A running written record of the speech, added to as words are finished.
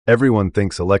Everyone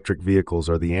thinks electric vehicles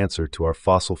are the answer to our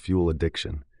fossil fuel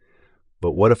addiction.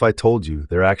 But what if I told you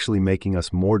they're actually making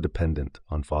us more dependent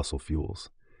on fossil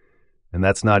fuels? And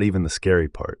that's not even the scary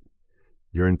part.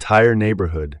 Your entire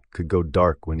neighborhood could go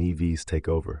dark when EVs take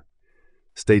over.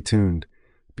 Stay tuned,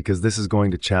 because this is going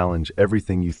to challenge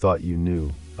everything you thought you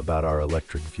knew about our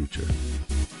electric future.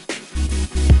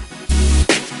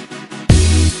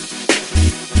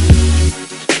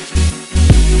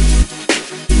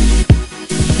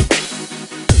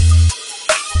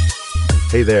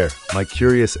 Hey there, my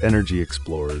curious energy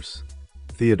explorers.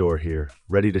 Theodore here,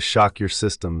 ready to shock your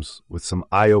systems with some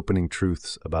eye-opening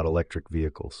truths about electric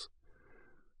vehicles.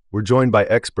 We're joined by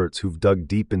experts who've dug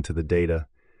deep into the data,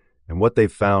 and what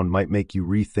they've found might make you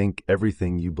rethink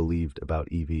everything you believed about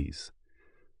EVs.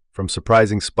 From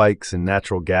surprising spikes in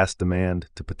natural gas demand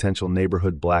to potential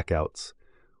neighborhood blackouts,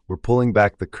 we're pulling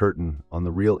back the curtain on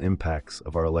the real impacts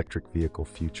of our electric vehicle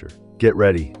future. Get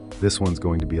ready, this one's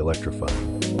going to be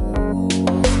electrifying.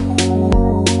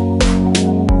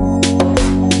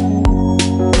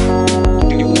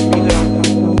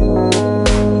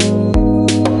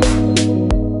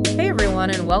 Hey everyone,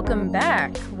 and welcome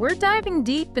back. We're diving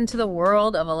deep into the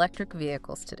world of electric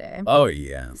vehicles today. Oh,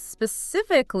 yeah.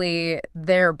 Specifically,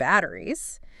 their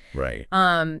batteries. Right.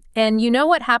 And you know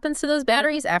what happens to those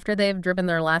batteries after they've driven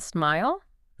their last mile?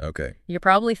 Okay. You're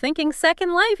probably thinking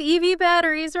Second Life EV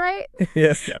batteries, right?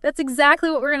 Yes. Yeah. That's exactly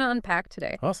what we're going to unpack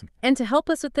today. Awesome. And to help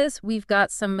us with this, we've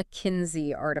got some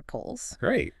McKinsey articles.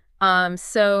 Great.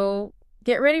 So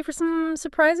get ready for some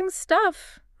surprising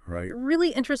stuff. Right.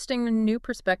 Really interesting new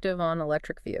perspective on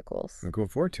electric vehicles. I'm looking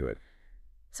forward to it.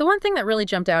 So one thing that really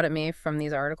jumped out at me from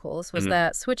these articles was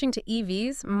that switching to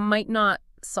EVs might not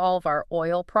solve our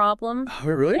oil problem Oh,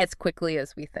 really? as quickly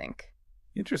as we think.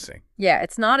 Interesting. Yeah,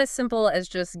 it's not as simple as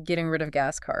just getting rid of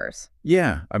gas cars.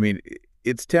 Yeah. I mean,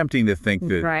 it's tempting to think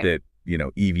that, Right.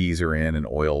 EVs are in and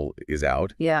oil is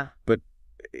out, Yeah, but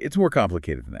it's more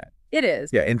complicated than that. it is.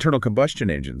 Yeah. Internal combustion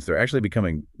engines, they're actually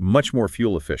becoming much more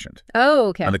fuel efficient. Oh,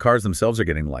 okay. And the cars themselves are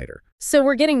getting lighter. So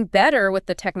we're getting better with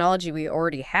the technology we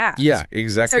already have. Yeah, So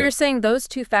exactly. you're saying those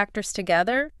two factors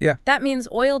together? Yeah. That means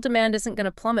oil demand isn't going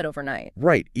to plummet overnight.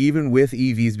 Right. Even with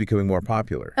EVs becoming more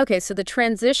popular. Okay, so the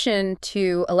transition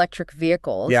to electric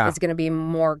vehicles Yeah. is going to be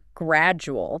more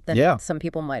gradual than Yeah. some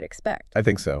people might expect. I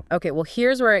think so. Okay, well,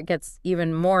 here's where it gets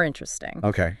even more interesting.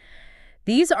 Okay.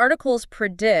 These articles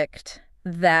predict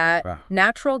that Wow.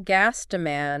 natural gas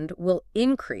demand will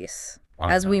increase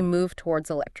as we move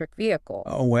towards electric vehicles.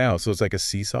 Oh, wow. So it's like a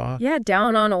seesaw? Yeah,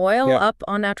 down on oil, Yeah. up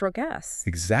on natural gas.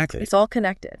 Exactly. It's all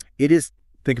connected. It is.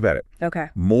 Think about it. Okay.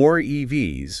 More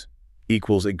EVs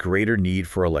equals a greater need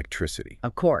for electricity.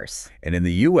 Of course. And in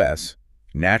the U.S.,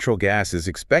 natural gas is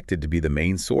expected to be the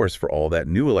main source for all that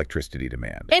new electricity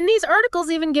demand. And these articles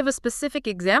even give a specific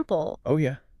example. Oh,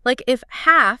 yeah. Like if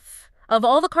half of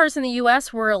all the cars in the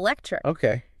U.S. were electric,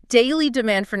 Okay. daily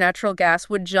demand for natural gas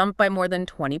would jump by more than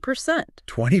 20%.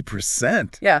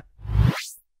 20%? Yeah.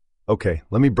 Okay,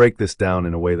 let me break this down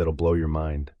in a way that'll blow your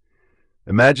mind.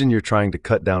 Imagine you're trying to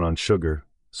cut down on sugar,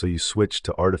 so you switch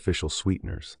to artificial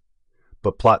sweeteners.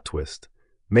 But plot twist,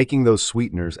 making those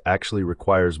sweeteners actually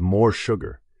requires more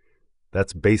sugar.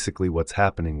 That's basically what's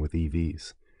happening with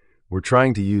EVs. We're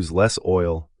trying to use less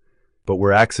oil, but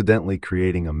we're accidentally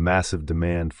creating a massive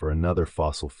demand for another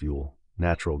fossil fuel,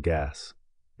 natural gas.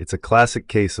 It's a classic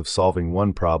case of solving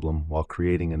one problem while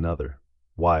creating another.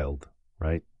 Wild,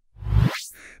 right?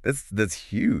 That's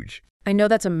huge. I know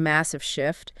that's a massive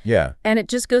shift. Yeah. And it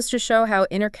just goes to show how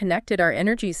interconnected our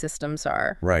energy systems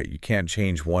are. Right. You can't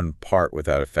change one part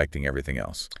without affecting everything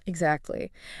else.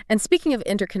 Exactly. And speaking of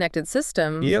interconnected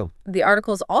systems, Yeah. the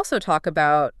articles also talk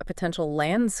about a potential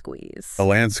land squeeze. A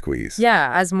land squeeze.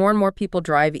 Yeah, as more and more people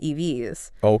drive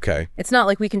EVs. Okay. It's not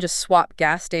like we can just swap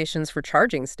gas stations for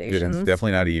charging Dude, stations. it's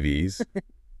definitely not EVs.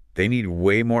 They need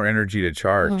way more energy to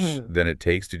charge than it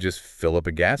takes to just fill up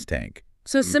a gas tank.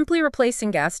 So simply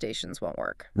replacing gas stations won't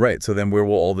work. Right. So then where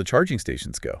will all the charging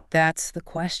stations go? That's the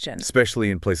question. Especially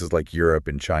in places like Europe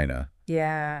and China,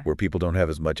 Yeah. where people don't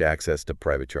have as much access to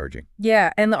private charging.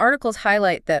 Yeah, and the articles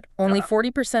highlight that only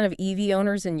 40% of EV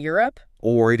owners in Europe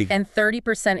Already. and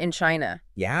 30% in China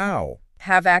Yow.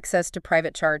 have access to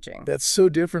private charging. That's so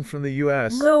different from the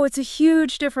U.S. No, it's a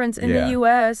huge difference in Yeah. the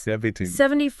U.S.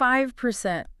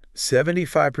 75%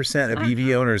 75%. of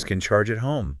EV owners can charge at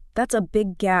home. That's a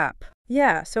big gap.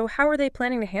 Yeah, so how are they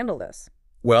planning to handle this?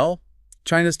 Well,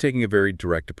 China's taking a very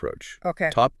direct approach. Okay.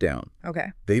 Top down.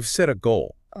 Okay. They've set a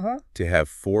goal Uh-huh. to have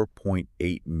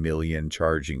 4.8 million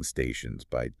charging stations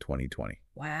by 2020.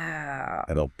 Wow.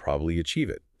 And they'll probably achieve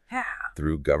it. Yeah.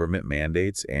 through government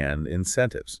mandates and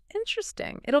incentives.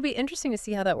 Interesting. It'll be interesting to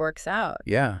see how that works out.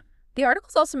 Yeah. The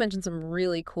articles also mentioned some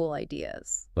really cool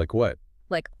ideas, Like what?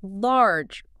 like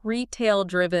large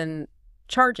retail-driven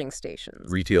charging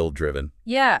stations. Retail driven.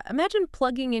 Yeah, imagine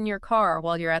plugging in your car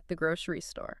while you're at the grocery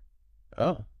store.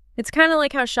 Oh, It's kind of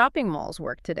like how shopping malls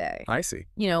work today, I see.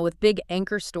 with big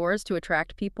anchor stores to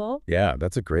attract people. Yeah,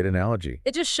 that's a great analogy.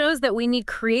 It just shows that we need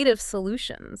creative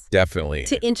solutions Definitely.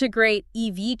 to integrate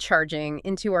EV charging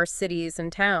into our cities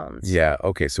and towns. Yeah,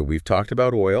 okay, so we've talked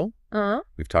about oil, Uh-huh.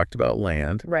 we've talked about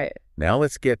land. Right. Now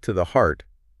let's get to the heart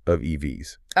of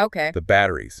EVs, Okay. the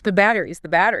batteries. The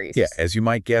batteries. Yeah, as you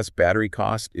might guess, battery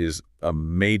cost is a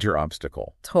major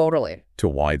obstacle Totally. to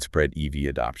widespread EV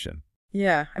adoption.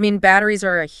 Yeah. I mean, batteries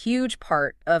are a huge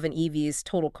part of an EV's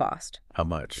total cost, How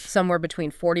much? somewhere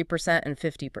between 40% and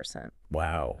 50%.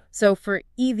 Wow. So for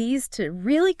EVs to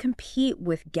really compete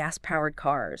with gas-powered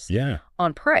cars Yeah.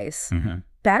 on price, Mm-hmm.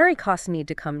 battery costs need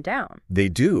to come down. They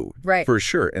do, Right. for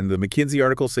sure. And the McKinsey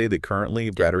articles say that currently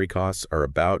battery costs are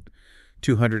about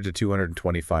 $200 to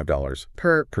 $225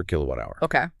 Per. kilowatt hour.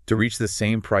 Okay. To reach the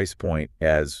same price point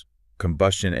as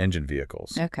combustion engine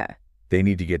vehicles, Okay. they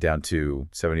need to get down to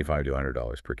 $75 to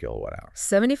 $100 per kilowatt hour.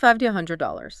 $75 to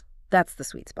 $100. That's the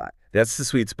sweet spot. That's the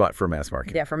sweet spot for mass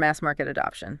market. Yeah, for mass market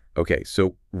adoption. Okay,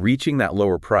 so reaching that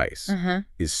lower price Mm-hmm.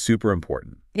 is super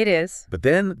important. It is. But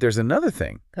then there's another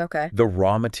thing, Okay. the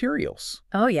raw materials,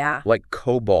 Oh, yeah. like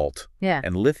cobalt Yeah.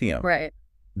 and lithium Right.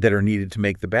 that are needed to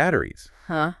make the batteries.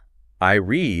 Huh? I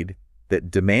read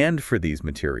that demand for these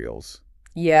materials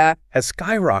Yeah. has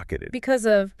skyrocketed Because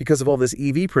of. because of all this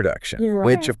EV production, You're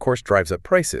which right. of course drives up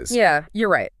prices. Yeah, you're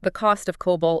right. The cost of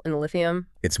cobalt and lithium.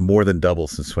 It's more than double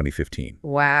since 2015,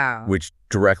 Wow. which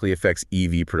directly affects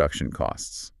EV production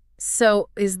costs. So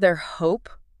is there hope?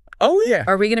 Oh, yeah.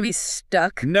 Are we going to be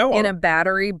stuck No. in a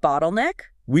battery bottleneck?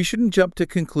 We shouldn't jump to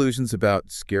conclusions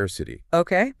about scarcity.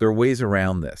 Okay. There are ways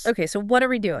around this. Okay, so what are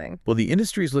we doing? Well, the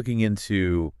industry is looking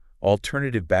into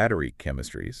alternative battery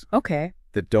chemistries Okay.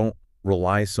 that don't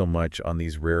rely so much on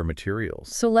these rare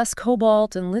materials. So less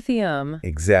cobalt and lithium.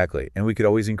 Exactly. And we could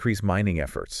always increase mining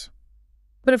efforts.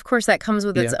 But of course, that comes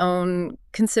with its Yeah. own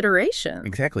consideration,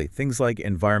 Exactly. Things like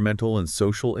environmental and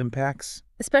social impacts.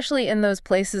 especially in those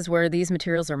places where these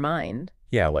materials are mined.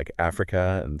 Yeah, like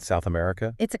Africa and South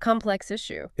America. It's a complex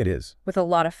issue It is. with a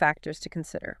lot of factors to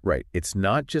consider. Right. It's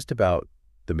not just about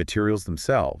the materials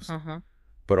themselves,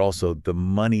 but also the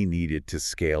money needed to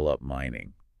scale up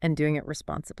mining. And doing it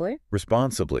responsibly.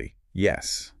 Responsibly,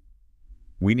 yes.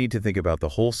 We need to think about the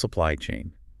whole supply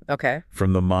chain, Okay.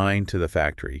 from the mine to the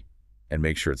factory, and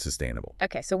make sure it's sustainable.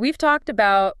 Okay, so we've talked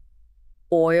about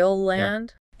oil,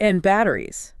 land, and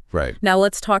batteries. Right. Now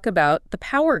let's talk about the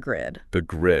power grid. The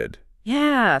grid.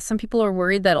 Yeah, some people are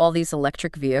worried that all these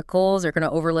electric vehicles are going to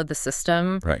overload the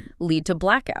system, Right. lead to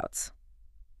blackouts.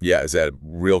 Yeah, is that a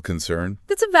real concern?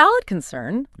 That's a valid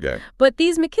concern, Yeah. but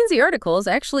these McKinsey articles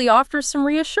actually offer some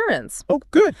reassurance. Oh,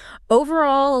 good.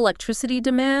 Overall electricity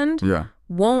demand Yeah.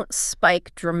 won't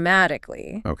spike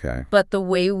dramatically, Okay. but the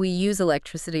way we use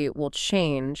electricity will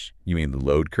change. You mean the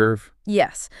load curve?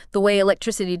 Yes, the way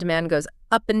electricity demand goes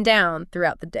up and down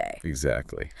throughout the day.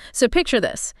 Exactly. So picture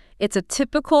this. It's a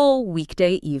typical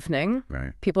weekday evening.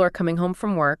 Right. People are coming home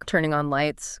from work, turning on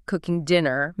lights, cooking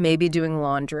dinner, maybe doing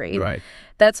laundry. Right.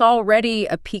 That's already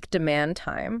a peak demand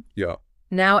time. Yeah.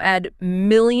 Now add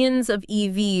millions of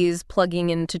EVs plugging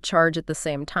in to charge at the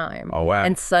same time. Oh, wow.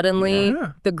 And suddenly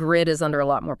Yeah. the grid is under a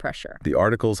lot more pressure. The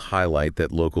articles highlight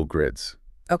that local grids,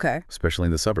 Okay. especially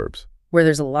in the suburbs, Where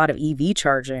there's a lot of EV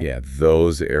charging. yeah,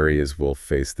 those areas will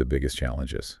face the biggest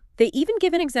challenges. They even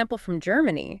give an example from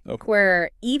Germany, Okay. where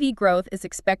EV growth is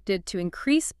expected to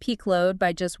increase peak load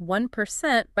by just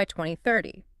 1% by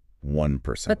 2030,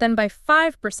 1%. but then by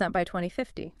 5% by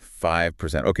 2050.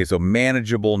 5%. Okay, so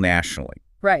manageable nationally.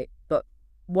 Right, but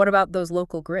what about those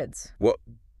local grids? Well,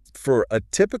 for a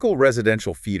typical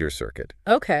residential feeder circuit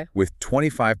Okay, with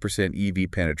 25% EV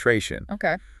penetration,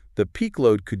 okay. the peak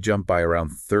load could jump by around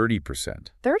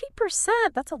 30%.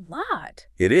 30%, that's a lot.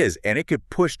 It is, and it could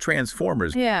push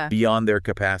transformers Yeah. beyond their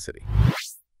capacity.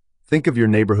 Think of your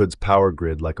neighborhood's power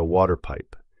grid like a water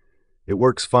pipe. It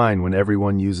works fine when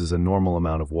everyone uses a normal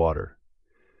amount of water.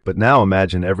 But now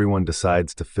imagine everyone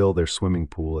decides to fill their swimming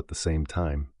pool at the same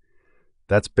time.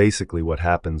 That's basically what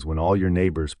happens when all your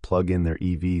neighbors plug in their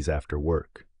EVs after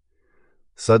work.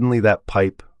 Suddenly that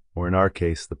pipe, or in our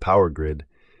case, the power grid,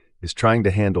 is trying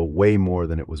to handle way more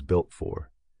than it was built for.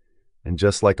 And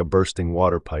just like a bursting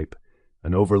water pipe,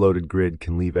 an overloaded grid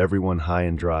can leave everyone high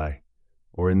and dry,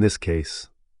 or in this case,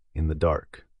 in the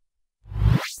dark.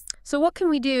 So what can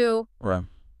we do Right.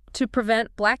 to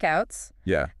prevent blackouts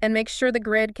Yeah. and make sure the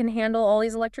grid can handle all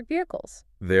these electric vehicles.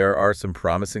 There are some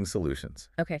promising solutions.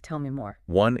 Okay, tell me more.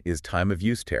 One is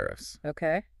time-of-use tariffs,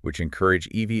 Okay. which encourage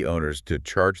EV owners to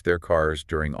charge their cars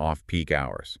during off-peak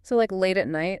hours. So like late at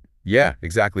night? Yeah,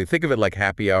 exactly. Think of it like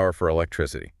happy hour for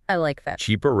electricity. I like that.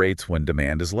 Cheaper rates when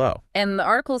demand is low. And the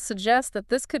article suggests that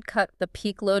this could cut the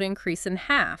peak load increase in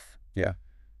half. Yeah.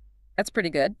 That's pretty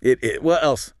good. What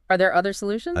else? Are there other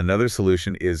solutions? Another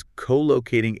solution is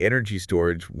co-locating energy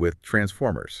storage with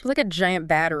transformers. It's like a giant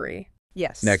battery.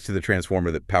 Yes. Next to the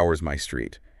transformer that powers my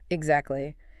street.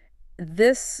 Exactly.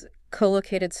 This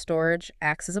co-located storage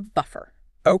acts as a buffer.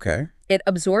 Okay. It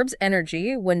absorbs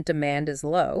energy when demand is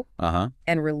low Uh-huh.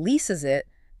 and releases it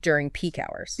during peak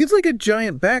hours. It's like a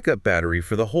giant backup battery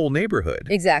for the whole neighborhood.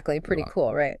 Exactly. Pretty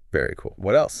cool, right? Very cool.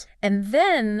 What else? And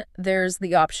then there's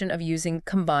the option of using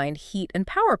combined heat and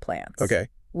power plants. Okay.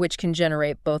 Which can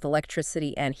generate both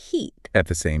electricity and heat At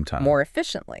the same time. more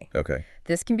efficiently. Okay.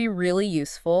 This can be really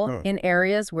useful in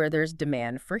areas where there's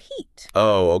demand for heat.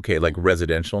 Oh, okay. Like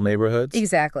residential neighborhoods?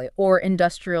 Exactly. Or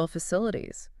industrial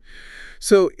facilities.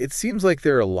 So it seems like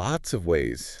there are lots of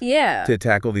ways Yeah. to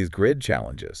tackle these grid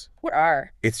challenges. What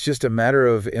are? It's just a matter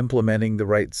of implementing the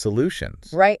right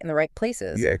solutions. Right in the right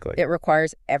places. Exactly. It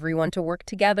requires everyone to work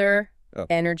together. Oh.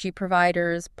 Energy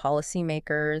providers,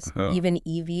 policymakers, Oh. even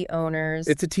EV owners.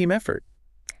 It's a team effort.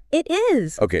 It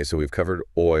is. Okay, so we've covered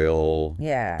oil,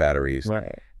 Yeah. batteries,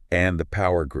 Right. and the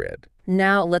power grid.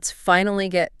 Now let's finally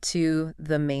get to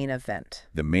the main event.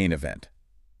 The main event.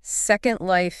 Second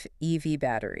life EV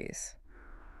batteries.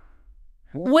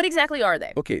 What exactly are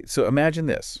they? Okay, so imagine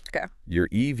this. Okay. Your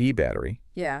EV battery,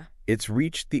 Yeah. it's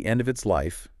reached the end of its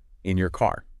life in your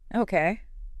car. Okay.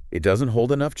 It doesn't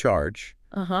hold enough charge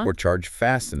Uh-huh. or charge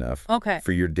fast enough Okay.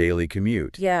 for your daily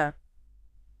commute. Yeah.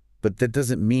 But that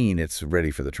doesn't mean it's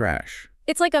ready for the trash.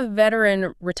 It's like a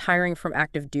veteran retiring from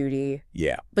active duty,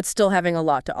 Yeah, but still having a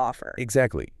lot to offer.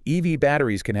 exactly. EV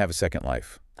batteries can have a second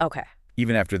life, Okay.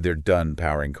 even after they're done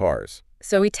powering cars.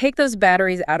 So we take those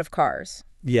batteries out of cars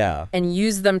Yeah. and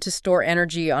use them to store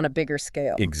energy on a bigger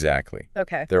scale. Exactly.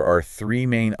 Okay. There are three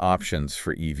main options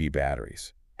for EV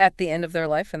batteries. At the end of their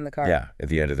life in the car? Yeah, at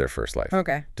the end of their first life.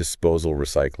 Okay. Disposal,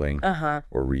 recycling, Uh-huh.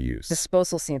 or reuse.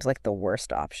 Disposal seems like the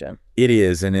worst option. It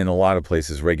is, and in a lot of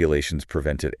places, regulations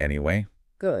prevent it anyway.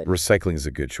 Good. Recycling is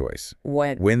a good choice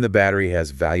When? when the battery has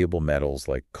valuable metals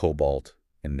like cobalt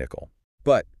and nickel.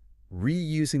 But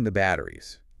reusing the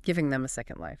batteries, Giving them a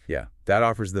second life. yeah, that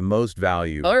offers the most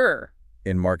value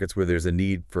in markets where there's a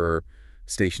need for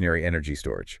stationary energy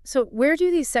storage. So where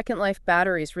do these second life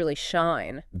batteries really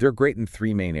shine? They're great in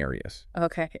three main areas.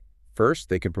 Okay. First,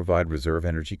 they can provide reserve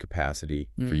energy capacity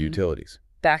for utilities.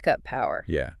 Backup power.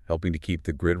 Yeah, helping to keep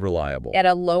the grid reliable At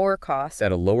a lower cost.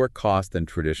 at a lower cost than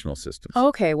traditional systems.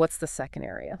 Okay, what's the second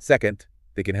area? Second,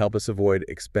 they can help us avoid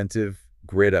expensive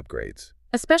grid upgrades.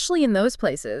 Especially in those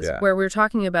places Yeah. where we're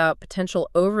talking about potential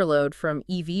overload from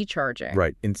EV charging.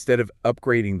 Right. Instead of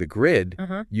upgrading the grid,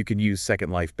 Uh-huh. you can use second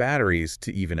life batteries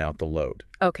to even out the load.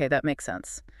 Okay, that makes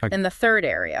sense. Okay. And the third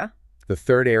area, The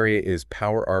third area is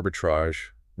power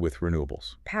arbitrage with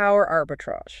renewables. power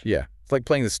arbitrage. Yeah, it's like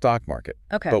playing the stock market,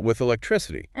 Okay. but with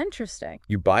electricity. Interesting.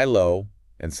 You buy low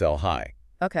and sell high.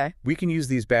 Okay. We can use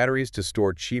these batteries to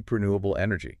store cheap renewable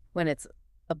energy. When it's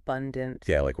abundant.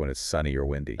 Yeah, like when it's sunny or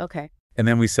windy. Okay. And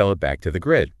then we sell it back to the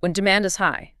grid. When demand is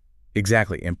high.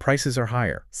 Exactly, and prices are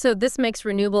higher. So this makes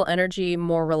renewable energy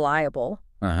more reliable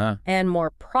Uh-huh. and more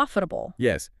profitable.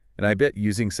 Yes, and I bet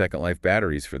using second life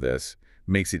batteries for this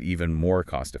makes it even more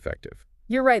cost effective.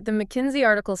 You're right. The McKinsey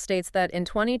article states that in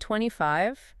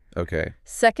 2025, Okay.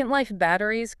 second life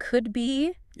batteries could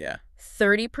be Yeah.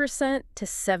 30% to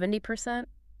 70%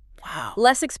 Wow.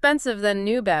 less expensive than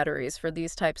new batteries for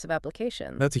these types of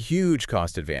applications. That's a huge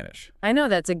cost advantage. I know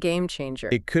that's a game changer.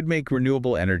 It could make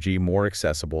renewable energy more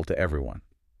accessible to everyone.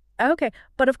 Okay,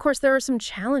 but of course there are some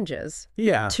challenges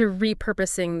Yeah. to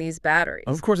repurposing these batteries.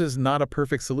 Of course, it's not a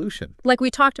perfect solution. Like we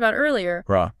talked about earlier,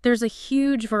 Right. there's a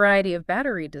huge variety of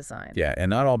battery design. Yeah, and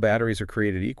not all batteries are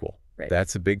created equal. Right.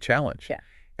 That's a big challenge. Yeah.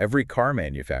 Every car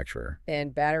manufacturer,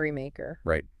 And battery maker,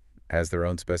 right, has their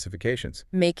own specifications.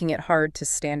 making it hard to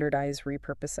standardize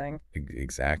repurposing.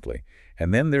 Exactly.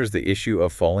 And then there's the issue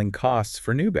of falling costs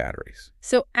for new batteries.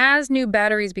 So as new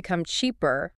batteries become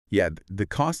cheaper, Yeah, the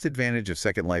cost advantage of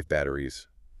second life batteries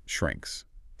shrinks.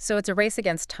 so it's a race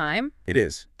against time It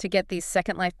is. to get these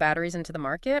second life batteries into the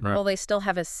market, Right. while they still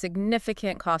have a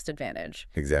significant cost advantage.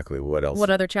 Exactly. What else? What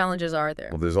other challenges are there?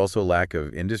 Well, there's also lack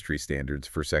of industry standards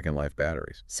for second life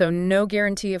batteries. So no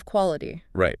guarantee of quality,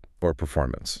 Right. Or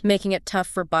performance. making it tough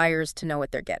for buyers to know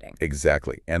what they're getting.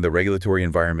 Exactly. And the regulatory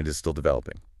environment is still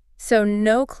developing. So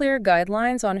no clear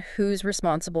guidelines on who's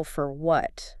responsible for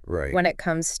what Right. when it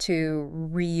comes to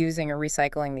reusing or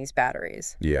recycling these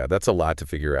batteries. Yeah, that's a lot to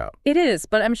figure out. It is,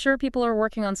 but I'm sure people are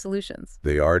working on solutions.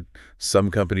 They are. Some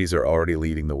companies are already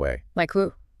leading the way. Like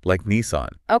who? Like Nissan.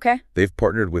 Okay. They've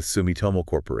partnered with Sumitomo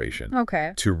Corporation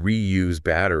Okay. to reuse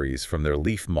batteries from their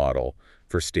Leaf model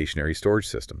for stationary storage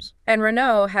systems. And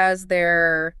Renault has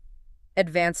their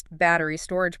advanced battery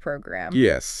storage program.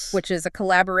 Yes. Which is a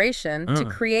collaboration to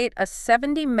create a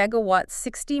 70 megawatt,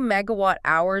 60 megawatt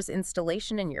hours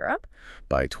installation in Europe.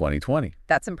 By 2020.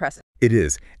 That's impressive. It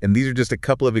is. And these are just a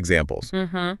couple of examples.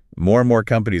 Mm-hmm. More and more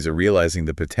companies are realizing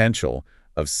the potential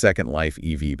of second life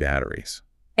EV batteries.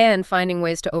 And finding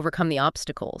ways to overcome the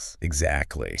obstacles.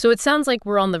 Exactly. So it sounds like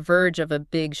we're on the verge of a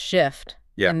big shift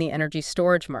in the energy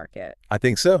storage market, I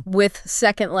think so. with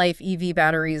second life EV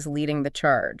batteries leading the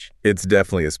charge. It's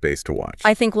definitely a space to watch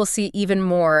I think we'll see even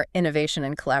more innovation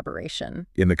and collaboration.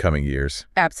 in the coming years.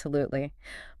 Absolutely.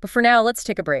 But for now, let's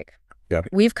take a break. Yep.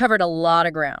 We've covered a lot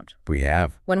of ground. We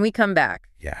have. When we come back,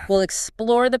 Yeah. we'll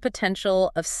explore the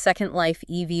potential of second life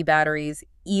EV batteries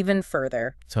even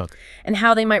further So and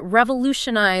how they might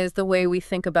revolutionize the way we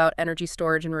think about energy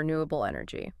storage and renewable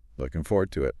energy. looking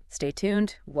forward to it. Stay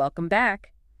tuned. Welcome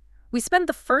back. We spent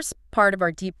the first part of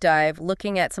our deep dive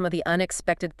looking at some of the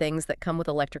unexpected things that come with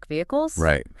electric vehicles.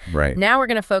 Right. Now we're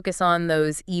going to focus on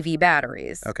those EV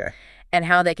batteries Okay. and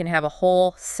how they can have a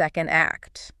whole second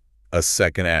act, A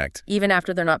second act. even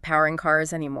after they're not powering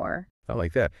cars anymore. I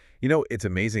like that. You know, it's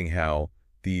amazing how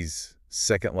these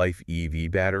second life EV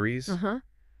batteries,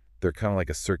 they're kind of like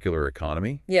a circular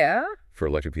economy Yeah? for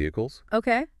electric vehicles.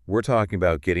 Okay. We're talking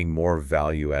about getting more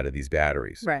value out of these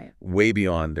batteries. Right. Way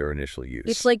beyond their initial use.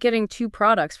 It's like getting two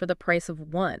products for the price of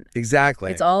one.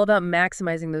 Exactly. It's all about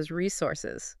maximizing those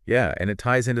resources. Yeah, and it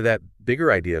ties into that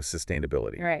bigger idea of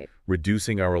sustainability. Right.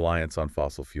 Reducing our reliance on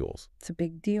fossil fuels. It's a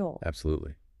big deal.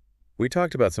 Absolutely. We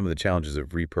talked about some of the challenges of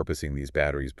repurposing these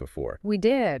batteries before. We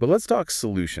did. But let's talk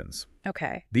solutions.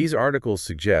 Okay. These articles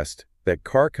suggest that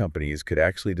car companies could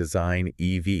actually design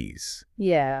EVs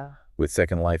Yeah. with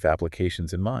second life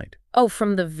applications in mind. Oh,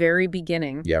 from the very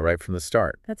beginning. Yeah, right from the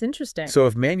start. That's interesting. So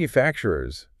if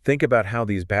manufacturers think about how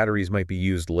these batteries might be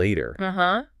used later,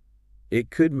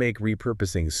 it could make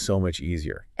repurposing so much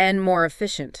easier. And more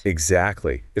efficient.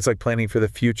 Exactly. It's like planning for the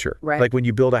future. Right. Like when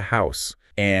you build a house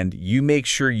and you make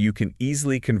sure you can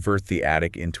easily convert the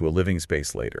attic into a living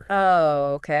space later.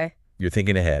 Oh, okay. You're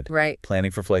thinking ahead. Right. Planning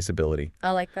for flexibility.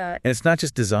 I like that. And it's not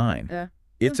just design. Yeah.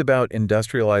 It's about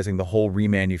industrializing the whole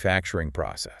remanufacturing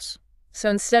process. So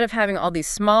instead of having all these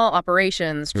small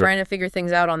operations trying to figure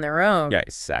things out on their own,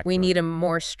 Exactly. we need a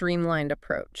more streamlined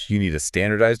approach You need a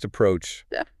standardized approach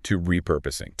to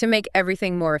repurposing. to make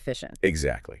everything more efficient.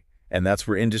 Exactly. And that's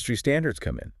where industry standards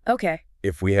come in. Okay.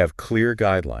 If we have clear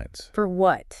guidelines For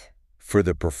what? for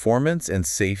the performance and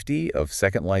safety of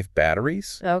second life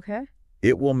batteries, Okay.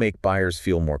 it will make buyers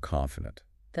feel more confident.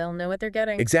 They'll know what they're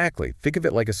getting. Exactly. Think of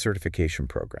it like a certification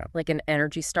program. Like an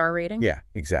Energy Star rating? Yeah,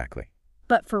 exactly.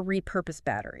 But for repurposed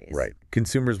batteries. Right.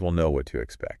 Consumers will know what to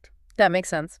expect. That makes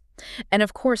sense. And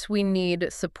of course, we need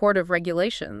supportive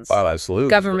regulations. Oh, absolutely.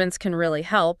 Governments can really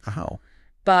help How?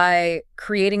 by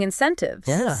creating incentives,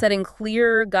 setting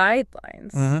clear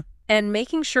guidelines, and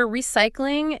making sure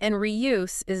recycling and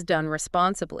reuse is done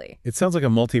responsibly. It sounds like a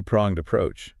multi-pronged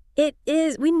approach. It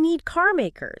is. We need car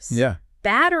makers, Yeah.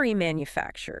 battery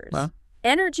manufacturers, Well.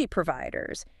 energy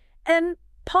providers, and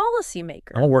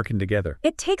policymakers. All working together.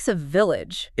 It takes a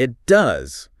village. It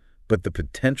does, but the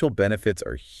potential benefits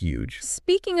are huge.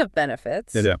 Speaking of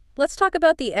benefits, let's talk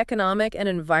about the economic and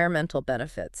environmental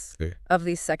benefits of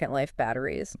these second life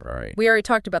batteries. Right. We already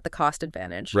talked about the cost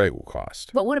advantage. Right, will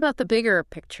cost. But what about the bigger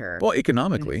picture? Well,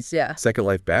 economically, Yeah. second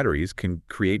life batteries can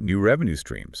create new revenue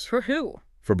streams For who?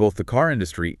 for both the car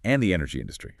industry and the energy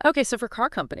industry. Okay, so for car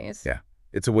companies. Yeah.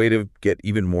 It's a way to get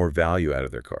even more value out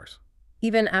of their cars.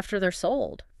 Even after they're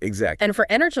sold. Exactly. And for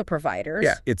energy providers.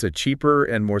 Yeah, it's a cheaper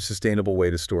and more sustainable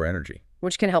way to store energy.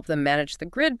 Which can help them manage the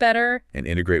grid better. And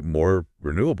integrate more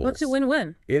renewables. Well, it's a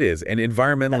win-win. It is. And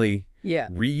environmentally, Yeah.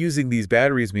 reusing these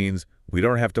batteries means we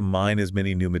don't have to mine as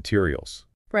many new materials.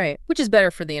 Right. Which is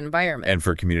better for the environment. And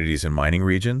for communities in mining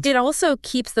regions. It also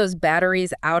keeps those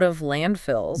batteries out of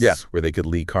landfills. Yes, where they could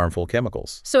leak harmful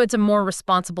chemicals. So it's a more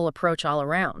responsible approach all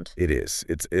around. It is.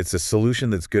 It's a solution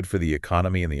that's good for the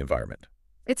economy and the environment.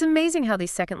 It's amazing how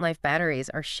these second life batteries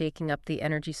are shaking up the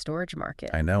energy storage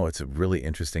market. I know. It's a really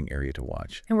interesting area to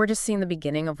watch. And we're just seeing the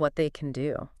beginning of what they can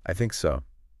do. I think so.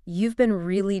 You've been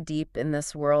really deep in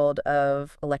this world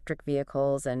of electric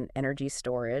vehicles and energy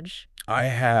storage. I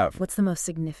have. What's the most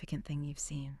significant thing you've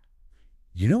seen?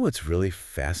 You know what's really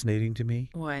fascinating to me?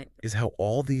 What? Is how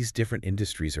all these different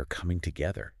industries are coming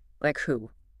together. Like who?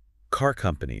 Car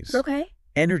companies, Okay.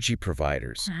 energy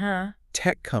providers, Uh-huh.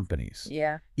 tech companies,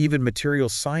 Yeah. even material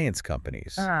science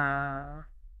companies. Ah.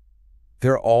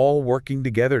 They're all working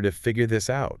together to figure this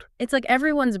out. It's like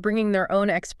everyone's bringing their own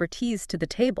expertise to the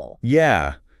table.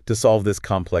 Yeah, to solve this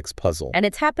complex puzzle. And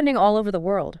it's happening all over the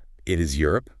world. It is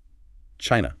Europe,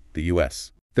 China, the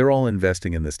US. They're all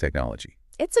investing in this technology.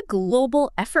 It's a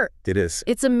global effort. It is.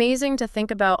 It's amazing to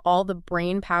think about all the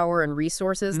brain power and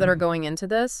resources that are going into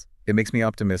this. It makes me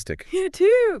optimistic You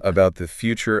too. about the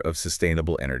future of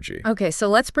sustainable energy. Okay, so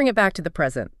let's bring it back to the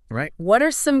present. Right. What are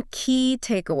some key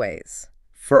takeaways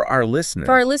For our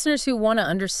listeners, who want to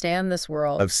understand this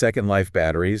world? of Second Life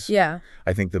batteries, Yeah.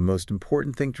 I think the most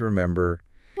important thing to remember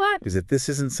What? is that this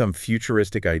isn't some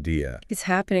futuristic idea. It's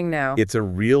happening now. It's a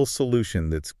real solution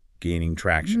that's gaining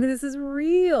traction. This is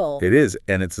real. It is,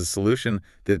 and it's a solution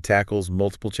that tackles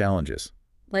multiple challenges,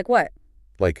 Like what?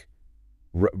 like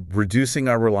reducing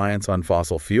our reliance on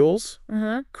fossil fuels,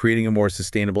 Uh-huh. creating a more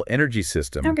sustainable energy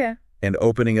system, Okay. and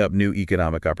opening up new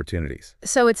economic opportunities.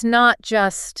 So it's not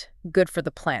just good for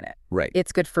the planet. Right.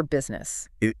 It's good for business.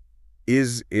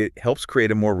 It helps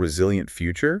create a more resilient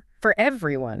future For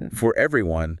everyone. for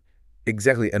everyone.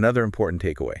 Exactly. Another important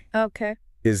takeaway Okay.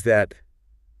 is that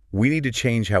we need to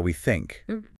change how we think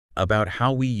Mm. about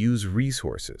how we use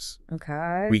resources.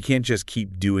 Okay. We can't just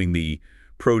keep doing the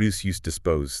produce use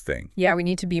dispose thing. Yeah, we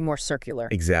need to be more circular.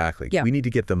 Exactly. Yeah. We need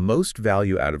to get the most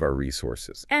value out of our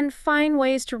resources. And find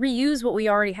ways to reuse what we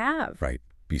already have. Right.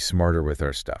 Be smarter with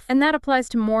our stuff. And that applies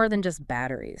to more than just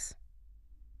batteries.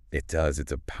 It does.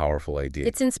 It's a powerful idea.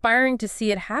 It's inspiring to see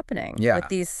it happening Yeah. with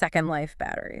these Second Life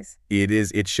batteries. It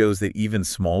is. It shows that even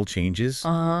small changes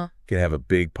Uh-huh. can have a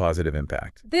big positive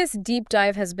impact. This deep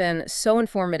dive has been so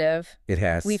informative. It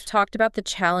has. We've talked about the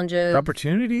challenges,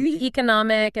 opportunity. the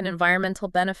economic and environmental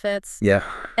benefits, Yeah.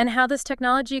 and how this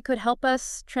technology could help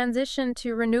us transition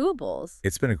to renewables.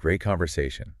 It's been a great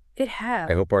conversation. It has.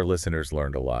 I hope our listeners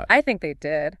learned a lot. I think they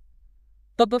did.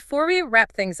 But before we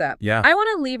wrap things up, Yeah. I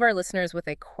want to leave our listeners with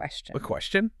a question. A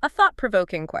question? A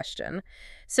thought-provoking question.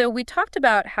 So we talked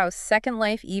about how Second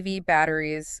Life EV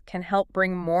batteries can help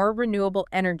bring more renewable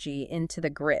energy into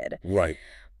the grid. Right.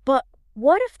 But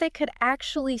what if they could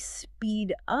actually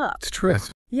speed up? It's true.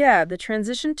 Yeah, the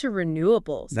transition to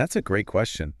renewables. That's a great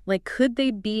question. Like, could they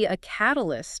be a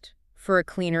catalyst for a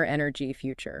cleaner energy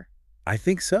future? I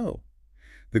think so.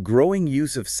 The growing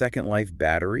use of Second Life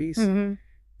batteries, Mm-hmm.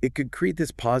 it could create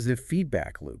this positive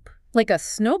feedback loop. Like a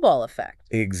snowball effect.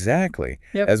 Exactly.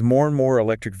 Yep. As more and more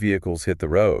electric vehicles hit the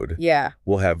road, Yeah.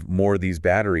 we'll have more of these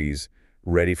batteries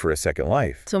ready for a second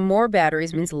life. So more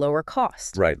batteries means lower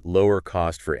cost. Right. Lower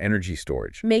cost for energy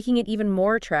storage. Making it even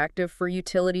more attractive for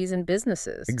utilities and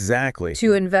businesses Exactly.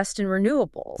 to invest in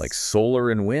renewables. Like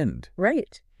solar and wind.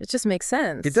 Right. It just makes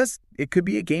sense. It does. It could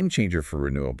be a game changer for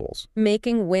renewables.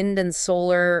 Making wind and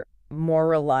solar more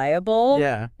reliable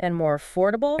Yeah. and more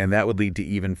affordable. And that would lead to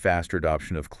even faster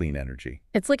adoption of clean energy.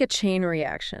 It's like a chain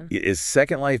reaction. Is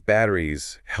Second Life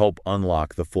batteries help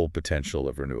unlock the full potential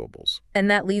of renewables. And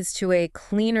that leads to a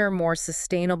cleaner, more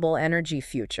sustainable energy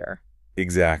future.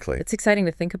 Exactly. It's exciting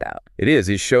to think about. It is.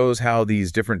 It shows how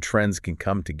these different trends can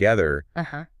come together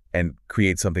Uh-huh. and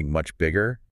create something much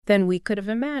bigger. Than we could have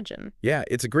imagined. Yeah,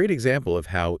 it's a great example of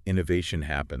how innovation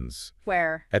happens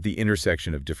Where at the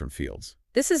intersection of different fields.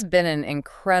 this has been an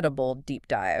incredible deep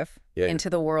dive Yeah. into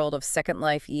the world of Second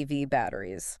Life EV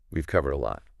batteries. We've covered a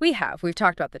lot. We have. We've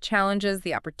talked about the challenges,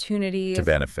 the opportunities. To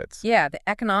benefits. Yeah, the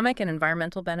economic and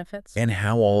environmental benefits. And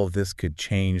how all of this could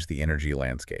change the energy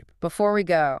landscape. Before we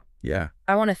go, Yeah.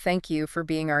 I want to thank you for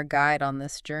being our guide on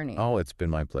this journey. Oh, it's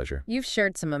been my pleasure. You've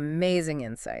shared some amazing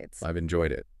insights I've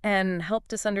enjoyed it. and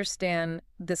helped us understand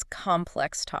this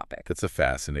complex topic. That's a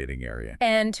fascinating area.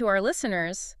 And to our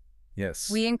listeners,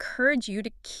 Yes. we encourage you to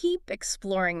keep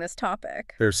exploring this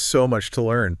topic. There's so much to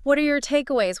learn. What are your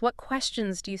takeaways? What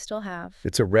questions do you still have?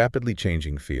 It's a rapidly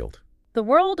changing field. The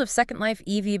world of Second Life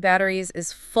EV batteries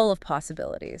is full of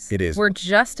possibilities. It is. We're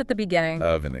just at the beginning.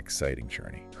 Of an exciting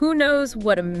journey. Who knows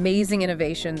what amazing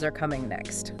innovations are coming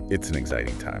next? It's an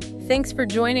exciting time. Thanks for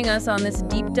joining us on this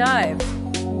deep dive.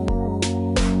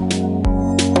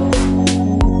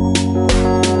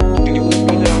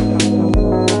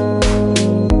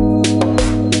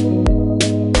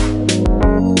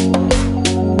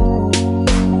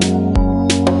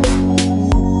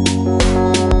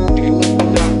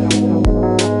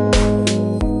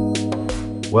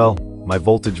 Well, my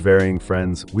voltage-varying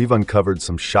friends, we've uncovered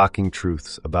some shocking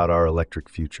truths about our electric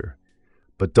future.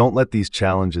 But don't let these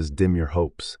challenges dim your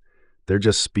hopes. They're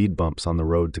just speed bumps on the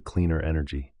road to cleaner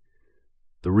energy.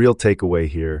 The real takeaway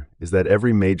here is that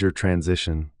every major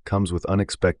transition comes with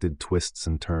unexpected twists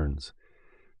and turns.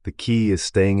 The key is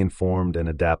staying informed and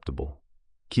adaptable.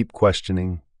 Keep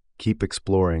questioning, keep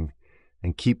exploring,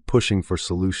 and keep pushing for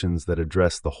solutions that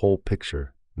address the whole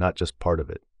picture, not just part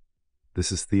of it.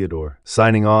 This is Theodore,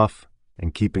 signing off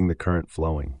and keeping the current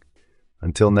flowing.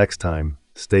 Until next time,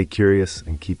 stay curious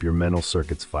and keep your mental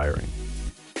circuits firing.